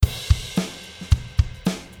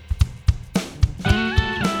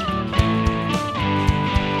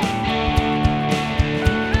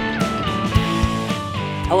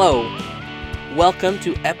Hello, welcome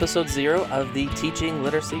to episode 0 of the Teaching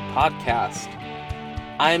Literacy Podcast.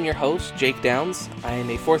 I am your host, Jake Downs. I am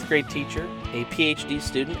a 4th grade teacher, a PhD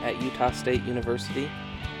student at Utah State University,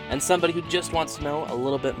 and somebody who just wants to know a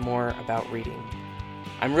little bit more about reading.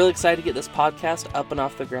 I'm really excited to get this podcast up and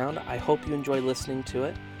off the ground. I hope you enjoy listening to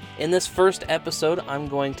it. In this first episode, I'm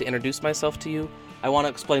going to introduce myself to you. I want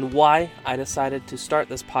to explain why I decided to start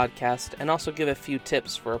this podcast and also give a few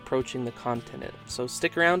tips for approaching the content. So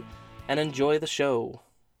stick around and enjoy the show.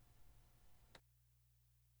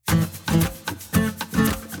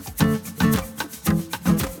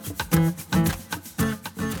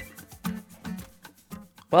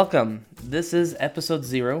 Welcome. This is episode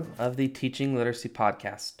 0 of the Teaching Literacy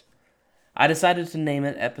Podcast. I decided to name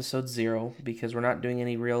it episode 0 because we're not doing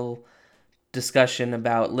any real discussion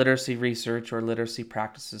about literacy research or literacy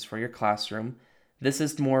practices for your classroom. This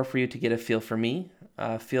is more for you to get a feel for me,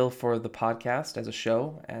 a feel for the podcast as a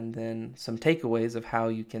show, and then some takeaways of how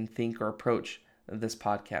you can think or approach this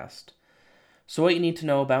podcast. So what you need to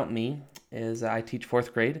know about me is I teach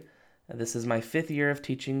 4th grade. This is my 5th year of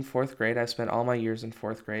teaching 4th grade. I spent all my years in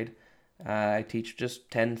 4th grade. I teach just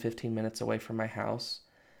 10-15 minutes away from my house.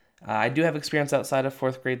 I do have experience outside of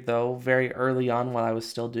 4th grade, though. Very early on, while I was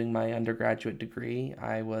still doing my undergraduate degree,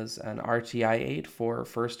 I was an RTI aide for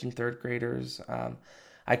 1st and 3rd graders.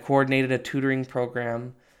 I coordinated a tutoring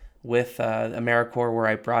program with AmeriCorps where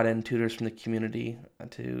I brought in tutors from the community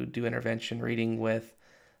to do intervention reading with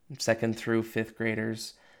 2nd through 5th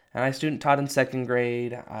graders. And I student taught in 2nd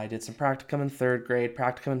grade. I did some practicum in 3rd grade,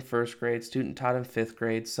 practicum in 1st grade, student taught in 5th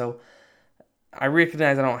grade. So I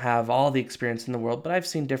recognize I don't have all the experience in the world, but I've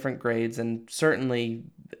seen different grades, and certainly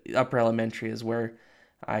upper elementary is where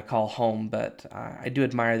I call home, but I do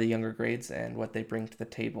admire the younger grades and what they bring to the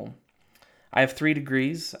table. I have 3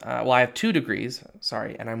 degrees. I have 2 degrees,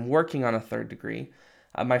 and I'm working on a 3rd degree.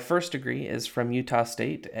 My first degree is from Utah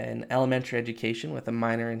State in elementary education with a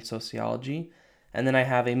minor in sociology, and then I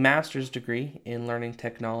have a master's degree in learning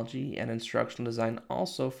technology and instructional design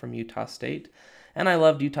also from Utah State. And I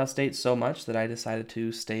loved Utah State so much that I decided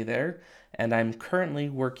to stay there. And I'm currently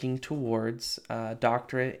working towards a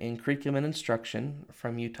doctorate in curriculum and instruction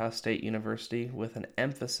from Utah State University with an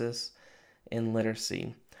emphasis in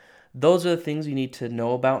literacy. Those are the things you need to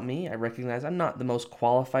know about me. I recognize I'm not the most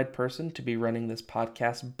qualified person to be running this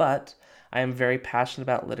podcast, but I am very passionate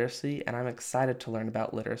about literacy, and I'm excited to learn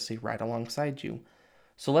about literacy right alongside you.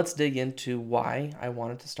 So let's dig into why I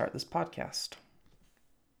wanted to start this podcast.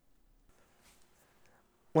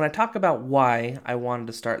 When I talk about why I wanted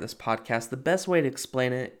to start this podcast, the best way to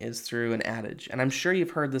explain it is through an adage. And I'm sure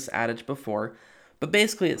you've heard this adage before, but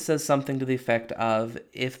basically it says something to the effect of,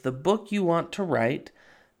 if the book you want to write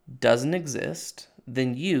doesn't exist,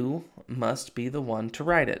 then you must be the one to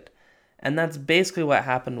write it. And that's basically what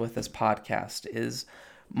happened with this podcast, is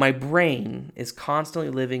my brain is constantly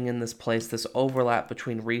living in this place, this overlap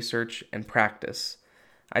between research and practice.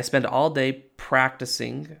 I spend all day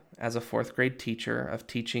practicing as a 4th grade teacher of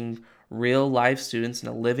teaching real live students in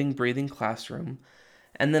a living, breathing classroom.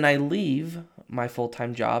 And then I leave my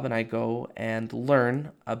full-time job and I go and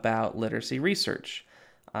learn about literacy research.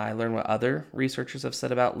 I learn what other researchers have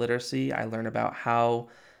said about literacy. I learn about how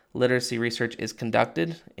literacy research is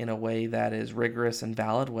conducted in a way that is rigorous and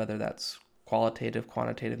valid, whether that's qualitative,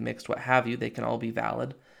 quantitative, mixed, what have you. They can all be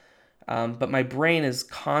valid. But my brain is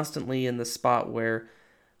constantly in the spot where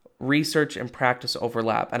research and practice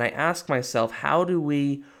overlap. And I ask myself, how do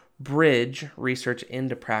we bridge research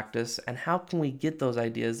into practice, and how can we get those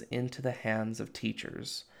ideas into the hands of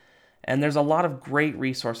teachers? And there's a lot of great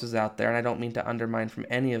resources out there, and I don't mean to undermine from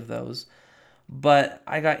any of those, but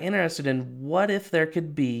I got interested in what if there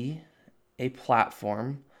could be a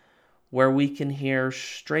platform where we can hear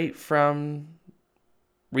straight from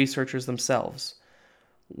researchers themselves,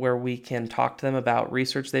 where we can talk to them about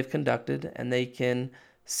research they've conducted, and they can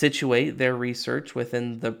situate their research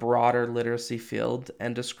within the broader literacy field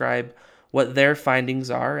and describe what their findings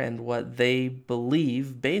are and what they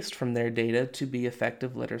believe based from their data to be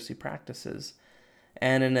effective literacy practices.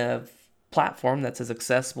 And in a platform that's as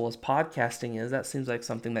accessible as podcasting is, that seems like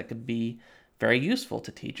something that could be very useful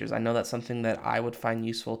to teachers. I know that's something that I would find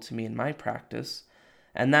useful to me in my practice.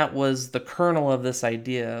 And that was the kernel of this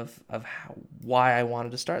idea of why I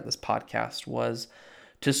wanted to start this podcast, was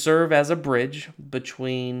to serve as a bridge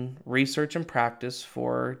between research and practice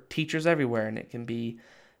for teachers everywhere. And it can be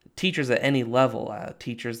teachers at any level,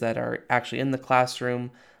 teachers that are actually in the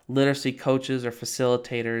classroom, literacy coaches or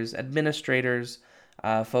facilitators, administrators,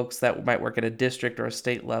 folks that might work at a district or a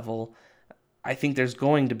state level. I think there's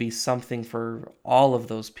going to be something for all of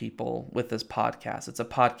those people with this podcast. It's a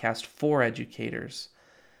podcast for educators.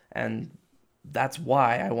 And that's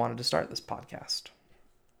why I wanted to start this podcast.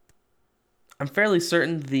 I'm fairly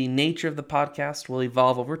certain the nature of the podcast will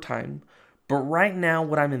evolve over time, but right now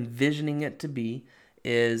what I'm envisioning it to be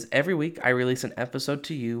is every week I release an episode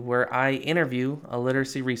to you where I interview a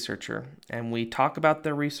literacy researcher and we talk about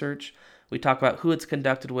their research, we talk about who it's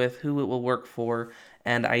conducted with, who it will work for,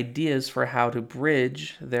 and ideas for how to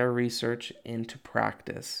bridge their research into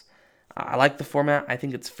practice. I like the format. I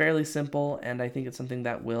think it's fairly simple and I think it's something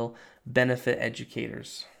that will benefit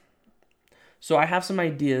educators. So I have some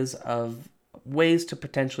ideas of ways to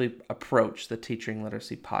potentially approach the Teaching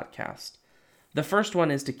Literacy podcast. The first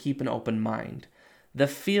one is to keep an open mind. The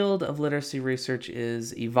field of literacy research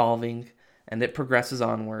is evolving and it progresses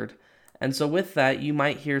onward. And so with that, you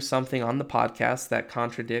might hear something on the podcast that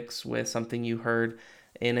contradicts with something you heard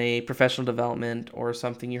in a professional development or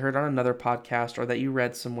something you heard on another podcast or that you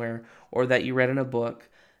read somewhere or that you read in a book.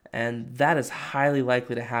 And that is highly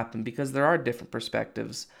likely to happen because there are different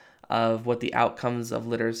perspectives of what the outcomes of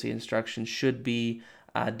literacy instruction should be,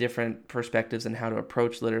 different perspectives on how to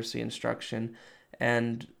approach literacy instruction.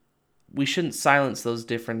 And we shouldn't silence those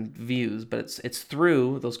different views, but it's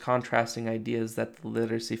through those contrasting ideas that the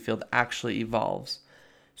literacy field actually evolves.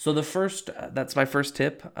 So that's my first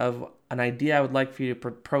tip of an idea I would like for you to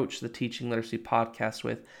approach the Teaching Literacy podcast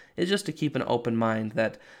with is just to keep an open mind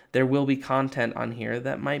that there will be content on here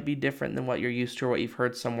that might be different than what you're used to or what you've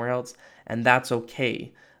heard somewhere else, and that's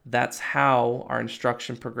okay. That's how our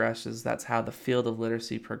instruction progresses. That's how the field of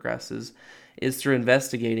literacy progresses, is through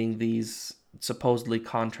investigating these supposedly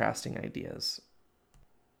contrasting ideas.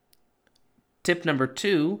 Tip number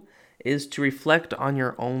 2 is to reflect on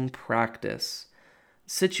your own practice.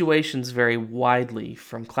 Situations vary widely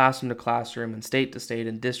from classroom to classroom and state to state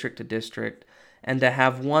and district to district, and to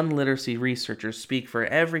have one literacy researcher speak for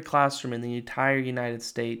every classroom in the entire United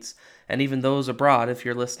States, and even those abroad, if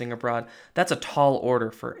you're listening abroad, that's a tall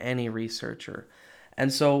order for any researcher.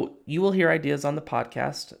 And so you will hear ideas on the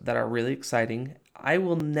podcast that are really exciting. I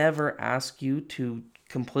will never ask you to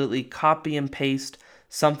completely copy and paste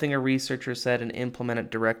something a researcher said and implement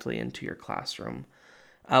it directly into your classroom.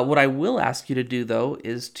 What I will ask you to do, though,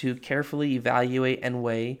 is to carefully evaluate and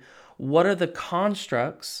weigh what are the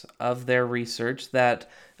constructs of their research that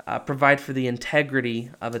provide for the integrity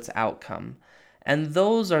of its outcome. And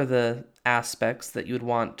those are the aspects that you would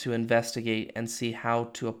want to investigate and see how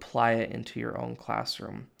to apply it into your own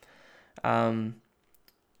classroom.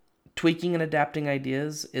 Tweaking and adapting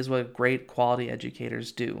ideas is what great quality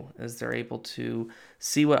educators do, is they're able to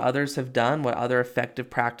see what others have done, what other effective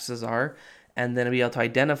practices are, and then be able to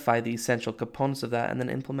identify the essential components of that and then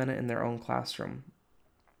implement it in their own classroom.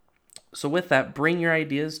 So with that, bring your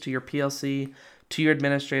ideas to your PLC, to your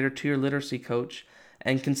administrator, to your literacy coach,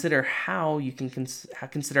 and consider how you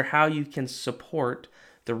can support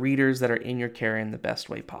the readers that are in your care in the best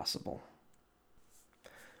way possible.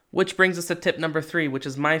 Which brings us to tip number 3, which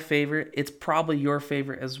is my favorite. It's probably your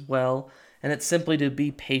favorite as well, and it's simply to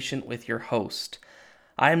be patient with your host.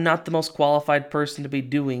 I am not the most qualified person to be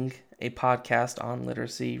doing a podcast on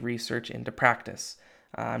literacy research into practice.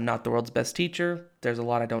 I'm not the world's best teacher. There's a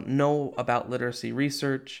lot I don't know about literacy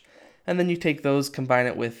research. And then you take those, combine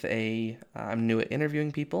it with I'm new at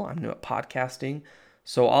interviewing people. I'm new at podcasting.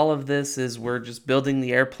 So all of this is we're just building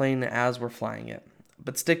the airplane as we're flying it.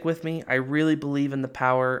 But stick with me. I really believe in the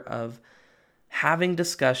power of having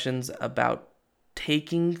discussions about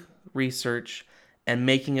taking research and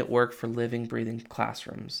making it work for living, breathing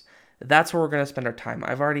classrooms. That's where we're going to spend our time.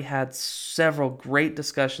 I've already had several great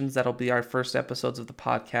discussions that'll be our first episodes of the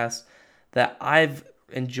podcast that I've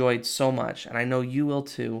enjoyed so much, and I know you will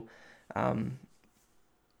too.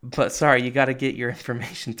 But sorry, you got to get your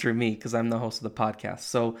information through me because I'm the host of the podcast.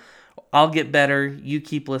 So I'll get better. You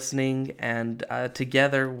keep listening, and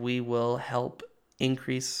together we will help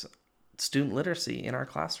increase student literacy in our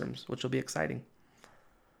classrooms, which will be exciting.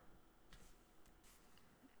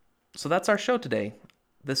 So that's our show today.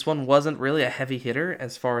 This one wasn't really a heavy hitter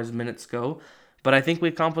as far as minutes go, but I think we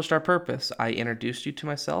accomplished our purpose. I introduced you to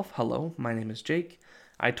myself. Hello, my name is Jake.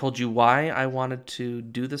 I told you why I wanted to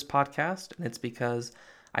do this podcast, and it's because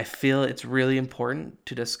I feel it's really important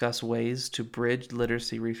to discuss ways to bridge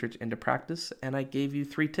literacy research into practice, and I gave you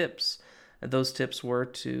 3 tips. And those tips were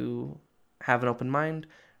to have an open mind,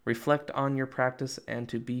 reflect on your practice, and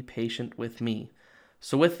to be patient with me.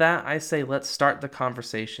 So with that, I say let's start the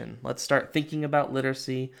conversation. Let's start thinking about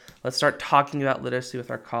literacy. Let's start talking about literacy with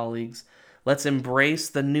our colleagues. Let's embrace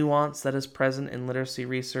the nuance that is present in literacy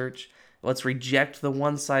research. Let's reject the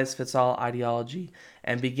one-size-fits-all ideology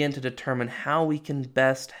and begin to determine how we can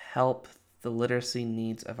best help the literacy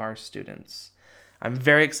needs of our students. I'm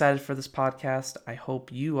very excited for this podcast. I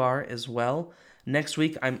hope you are as well. Next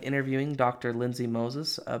week, I'm interviewing Dr. Lindsay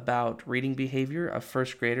Moses about reading behavior of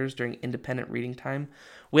first graders during independent reading time.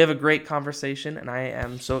 We have a great conversation, and I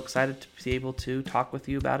am so excited to be able to talk with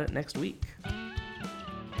you about it next week.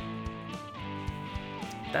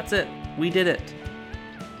 That's it. We did it.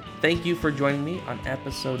 Thank you for joining me on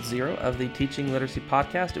episode 0 of the Teaching Literacy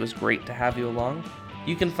Podcast. It was great to have you along.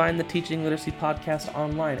 You can find the Teaching Literacy Podcast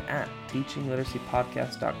online at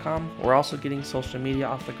teachingliteracypodcast.com. We're also getting social media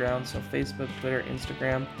off the ground, so Facebook, Twitter,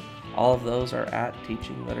 Instagram, all of those are at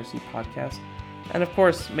Teaching Literacy Podcast. And of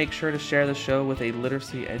course, make sure to share the show with a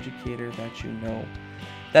literacy educator that you know.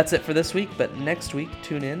 That's it for this week, but next week,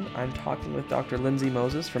 tune in. I'm talking with Dr. Lindsay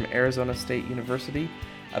Moses from Arizona State University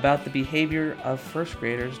about the behavior of first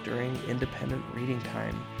graders during independent reading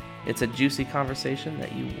time. It's a juicy conversation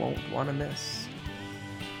that you won't want to miss.